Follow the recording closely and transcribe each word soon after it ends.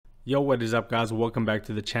Yo, what is up guys, welcome back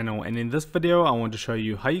to the channel, and in this video I want to show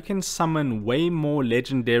you how you can summon way more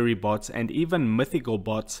legendary bots and even mythical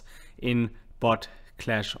bots in Bot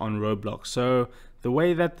Clash on Roblox. So the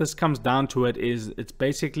way that this comes down to it is it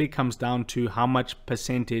basically comes down to how much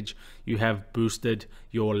percentage you have boosted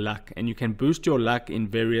your luck, and you can boost your luck in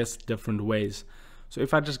various different ways. So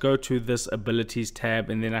if I just go to this abilities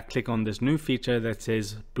tab and then I click on this new feature that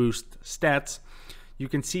says boost stats, you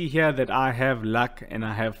can see here that I have luck and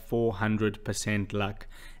I have 400% luck.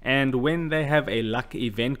 And when they have a luck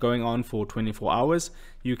event going on for 24 hours,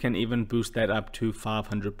 you can even boost that up to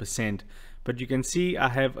 500%. But you can see I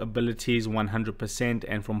have abilities 100%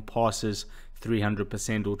 and from passes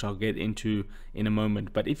 300%, which I'll get into in a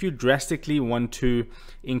moment. But if you drastically want to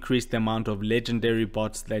increase the amount of legendary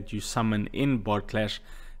bots that you summon in Bot Clash,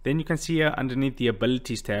 then you can see here underneath the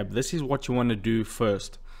abilities tab, this is what you want to do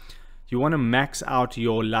first. You want to max out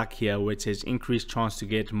your luck here, where it says increased chance to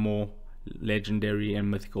get more legendary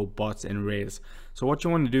and mythical bots and rares. So what you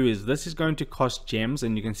want to do is, this is going to cost gems,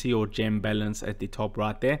 and you can see your gem balance at the top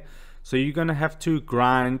right there. So you're going to have to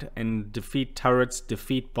grind and defeat turrets,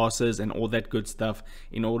 defeat bosses and all that good stuff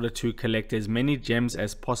in order to collect as many gems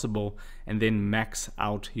as possible and then max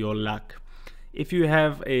out your luck. If you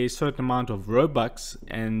have a certain amount of Robux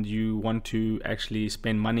and you want to actually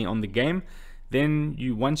spend money on the game, then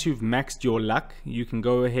once you've maxed your luck, you can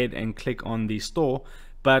go ahead and click on the store.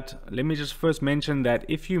 But let me just first mention that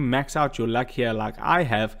if you max out your luck here like I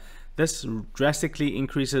have, this drastically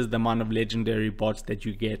increases the amount of legendary bots that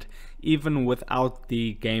you get even without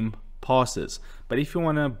the game passes. But if you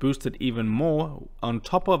want to boost it even more on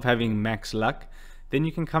top of having max luck, then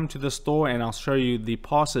you can come to the store and I'll show you the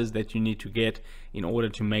passes that you need to get in order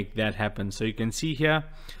to make that happen. So you can see here,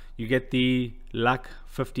 you get the luck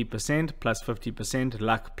 50% plus 50%,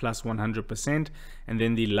 luck plus 100%, and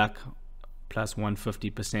then the luck plus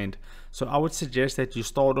 150%. So I would suggest that you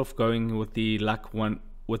start off going with the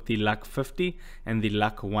luck 50 and the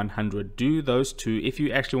luck 100. Do those two if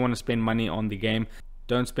you actually want to spend money on the game.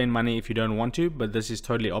 Don't spend money if you don't want to, but this is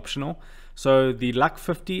totally optional. So the luck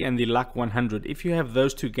 50 and the luck 100, if you have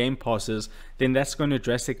those two game passes, then that's going to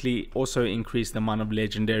drastically also increase the amount of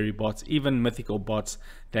legendary bots, even mythical bots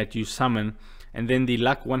that you summon. And then the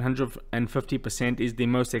luck 150% is the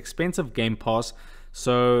most expensive game pass.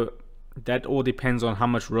 So that all depends on how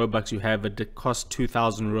much Robux you have. It costs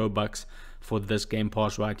 2,000 Robux for this game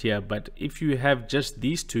pass right here. But if you have just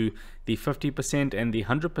these two, the 50% and the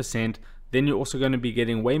 100%, then you're also going to be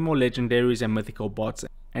getting way more legendaries and mythical bots,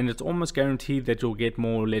 and it's almost guaranteed that you'll get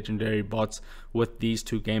more legendary bots with these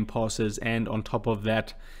two game passes. And on top of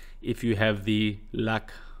that, if you have the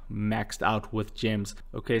luck maxed out with gems.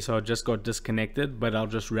 Okay, so I just got disconnected, but I'll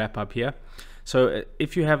just wrap up here. So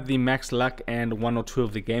if you have the max luck and one or two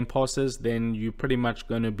of the game passes, then you're pretty much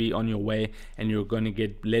going to be on your way, and you're going to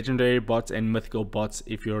get legendary bots and mythical bots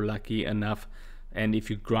if you're lucky enough, and if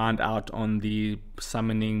you grind out on the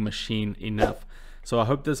summoning machine enough. So I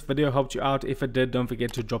hope this video helped you out. If it did, don't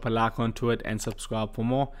forget to drop a like onto it and subscribe for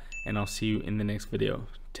more, and I'll see you in the next video.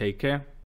 Take care.